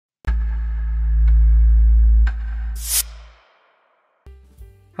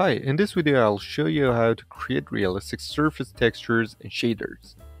Hi, in this video I'll show you how to create realistic surface textures and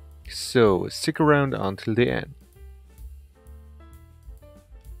shaders. So stick around until the end.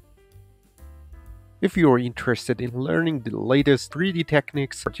 If you are interested in learning the latest 3D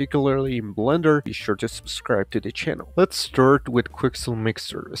techniques, particularly in Blender, be sure to subscribe to the channel. Let's start with Quixel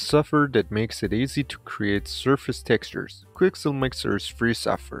Mixer, a software that makes it easy to create surface textures. Quixel Mixer is free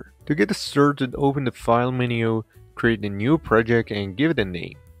software. To get started, open the File menu, create a new project and give it a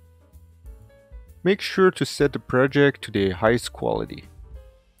name. Make sure to set the project to the highest quality.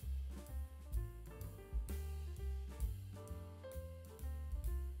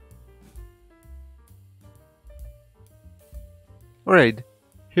 Alright,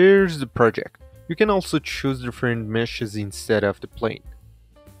 here's the project. You can also choose different meshes instead of the plane.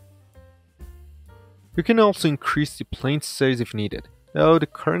 You can also increase the plane size if needed, though the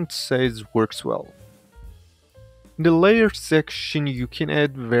current size works well. In the layer section, you can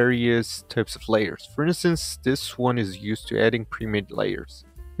add various types of layers. For instance, this one is used to adding pre-made layers.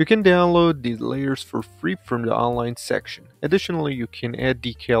 You can download these layers for free from the online section. Additionally, you can add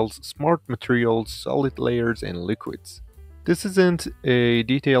decals, smart materials, solid layers, and liquids. This isn't a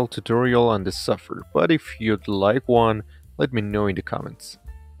detailed tutorial on this software, but if you'd like one, let me know in the comments.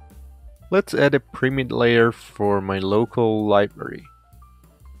 Let's add a pre-made layer for my local library.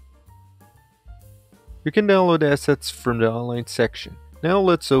 You can download assets from the online section. Now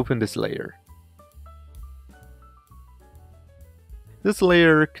let's open this layer. This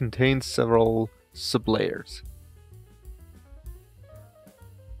layer contains several sublayers.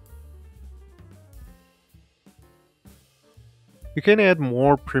 You can add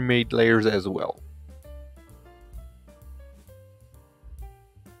more pre-made layers as well.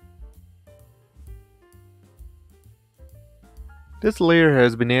 This layer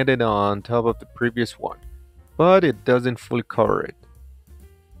has been added on top of the previous one, but it doesn't fully cover it.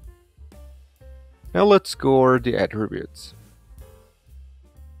 Now let's go over the attributes.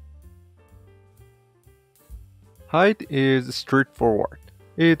 Height is straightforward.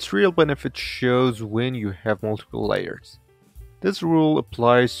 Its real benefit shows when you have multiple layers. This rule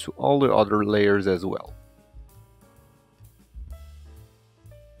applies to all the other layers as well.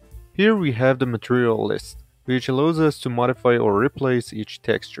 Here we have the material list, which allows us to modify or replace each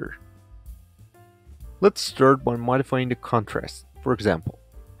texture. Let's start by modifying the contrast, for example.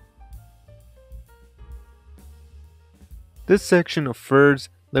 This section offers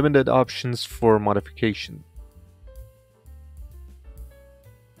limited options for modification.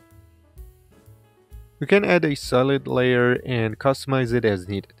 We can add a solid layer and customize it as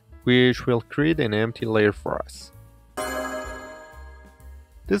needed, which will create an empty layer for us.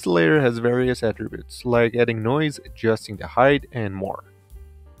 This layer has various attributes, like adding noise, adjusting the height, and more.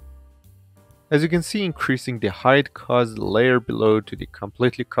 As you can see, increasing the height causes the layer below to be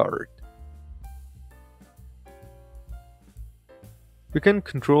completely covered. We can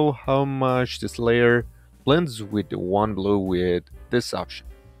control how much this layer blends with the one below with this option.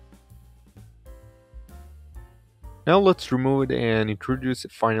 Now let's remove it and introduce a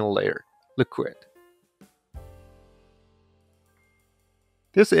final layer, liquid.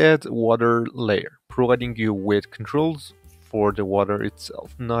 This adds a water layer, providing you with controls for the water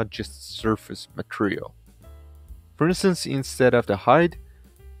itself, not just surface material. For instance, instead of the height,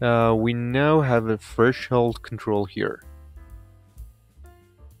 we now have a threshold control here.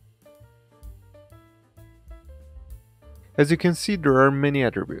 As you can see, there are many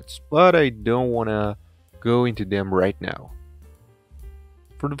attributes, but I don't want to go into them right now.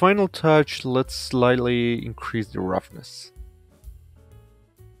 For the final touch, let's slightly increase the roughness.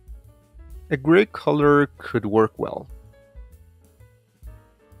 A gray color could work well.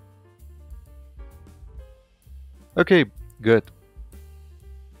 Okay, good.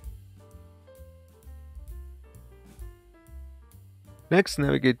 Next,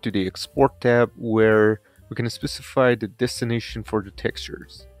 navigate to the Export tab where we can specify the destination for the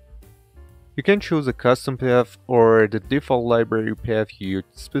textures. You can choose a custom path or the default library path you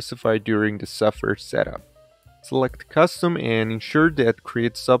specify during the software setup. Select Custom and ensure that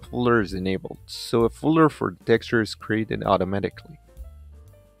Create Subfolder is enabled, so a folder for the texture is created automatically.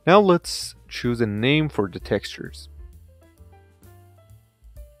 Now let's choose a name for the textures.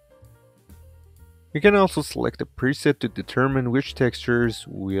 You can also select a preset to determine which textures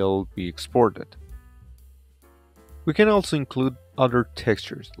will be exported. We can also include other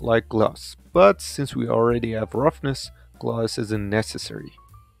textures, like gloss, but since we already have roughness, gloss isn't necessary.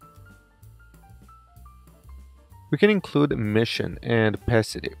 We can include emission and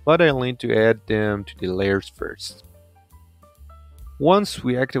opacity, but I'll need to add them to the layers first. Once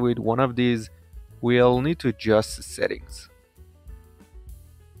we activate one of these, we'll need to adjust the settings.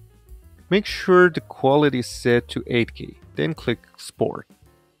 Make sure the quality is set to 8K, then click Export.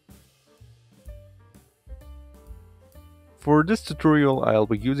 For this tutorial, I'll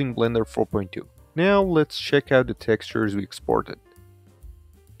be using Blender 4.2. Now let's check out the textures we exported.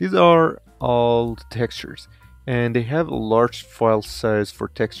 These are all the textures, and they have a large file size for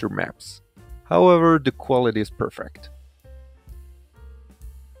texture maps. However, the quality is perfect.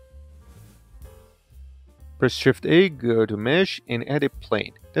 Press Shift A, go to Mesh and add a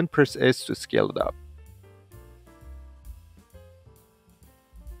plane, then press S to scale it up.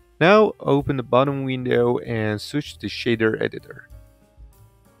 Now open the bottom window and switch to the shader editor.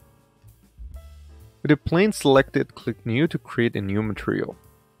 With the plane selected, click New to create a new material.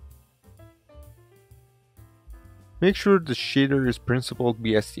 Make sure the shader is principled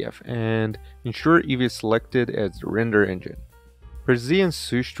BSDF and ensure Eevee is selected as the render engine. Press Z and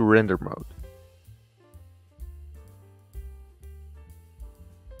switch to render mode.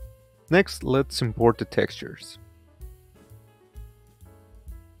 Next, let's import the textures.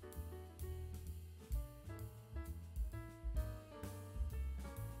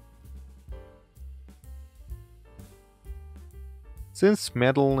 Since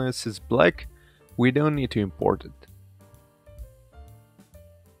metalness is black, we don't need to import it.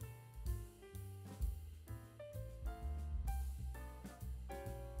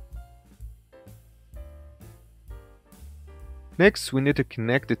 Next, we need to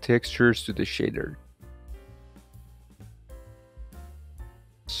connect the textures to the shader.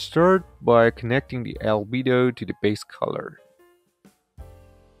 Start by connecting the albedo to the base color.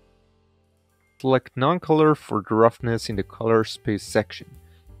 Select non-color for the roughness in the color space section,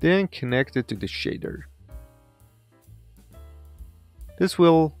 then connect it to the shader. This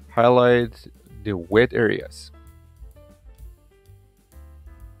will highlight the wet areas.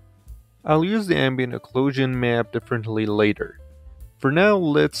 I'll use the ambient occlusion map differently later. For now,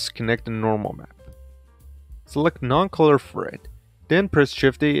 let's connect the normal map. Select non-color for it, then press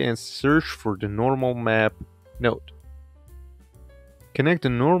Shift A and search for the normal map node. Connect the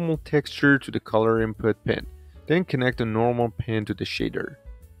normal texture to the color input pin, then connect the normal pin to the shader.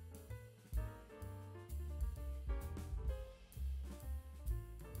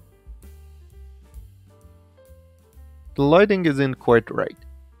 The lighting isn't quite right.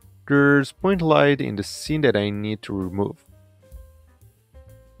 There's point light in the scene that I need to remove.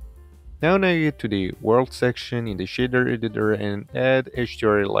 Now navigate to the world section in the shader editor and add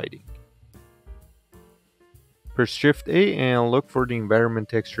HDRI lighting. Press Shift A and look for the environment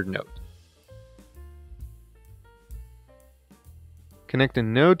texture node. Connect the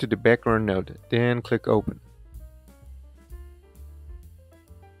node to the background node, then click Open.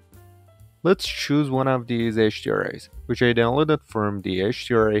 Let's choose one of these HDRIs, which I downloaded from the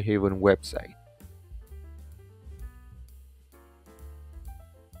HDRI Haven website.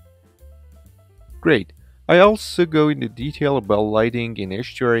 Great! I also go into detail about lighting in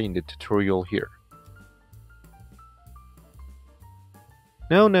HDRI in the tutorial here.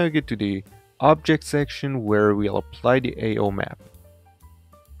 Now navigate to the Object section where we'll apply the AO map.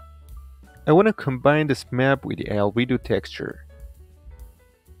 I want to combine this map with the albedo texture.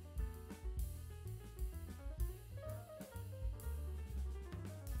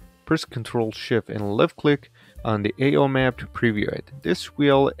 Press Ctrl Shift and left click on the AO map to preview it. This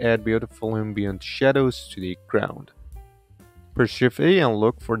will add beautiful ambient shadows to the ground. Press Shift A and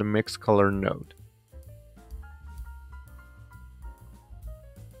look for the mix color node.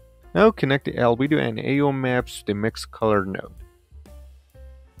 Now connect the albedo and AO maps to the mix color node.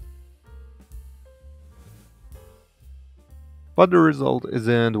 But the result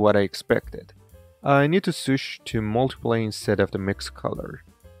isn't what I expected. I need to switch to multiply instead of the mix color.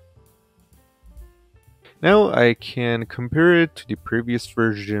 Now I can compare it to the previous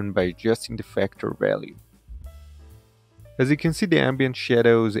version by adjusting the factor value. As you can see, the ambient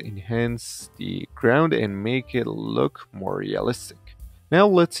shadows enhance the ground and make it look more realistic. Now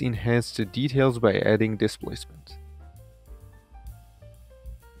let's enhance the details by adding displacement.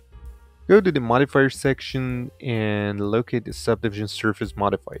 Go to the modifier section and locate the subdivision surface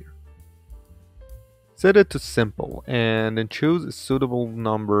modifier. Set it to simple and then choose a suitable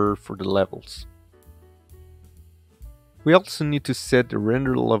number for the levels. We also need to set the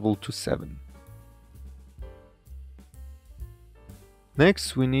render level to 7.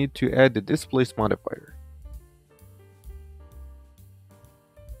 Next, we need to add the displace modifier.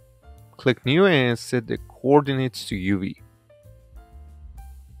 Click New and set the coordinates to UV.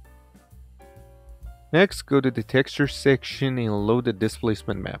 Next, go to the texture section and load the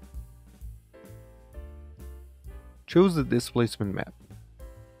displacement map. Choose the displacement map.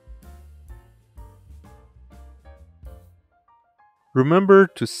 Remember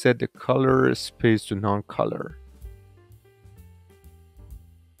to set the color space to non-color.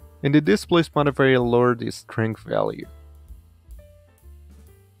 In the displace modifier, lower the strength value.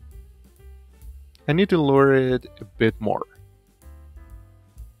 I need to lower it a bit more.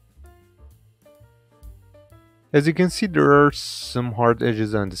 As you can see, there are some hard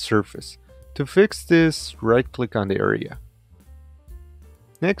edges on the surface. To fix this, right-click on the area.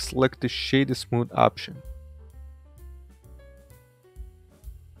 Next, select the Shade Smooth option.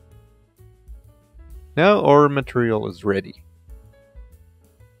 Now our material is ready.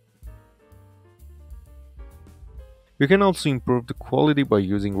 You can also improve the quality by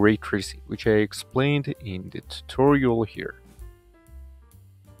using ray tracing, which I explained in the tutorial here.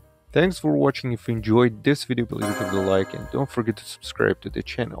 Thanks for watching. If you enjoyed this video, please give it a like and don't forget to subscribe to the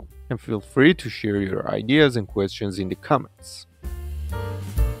channel. And feel free to share your ideas and questions in the comments.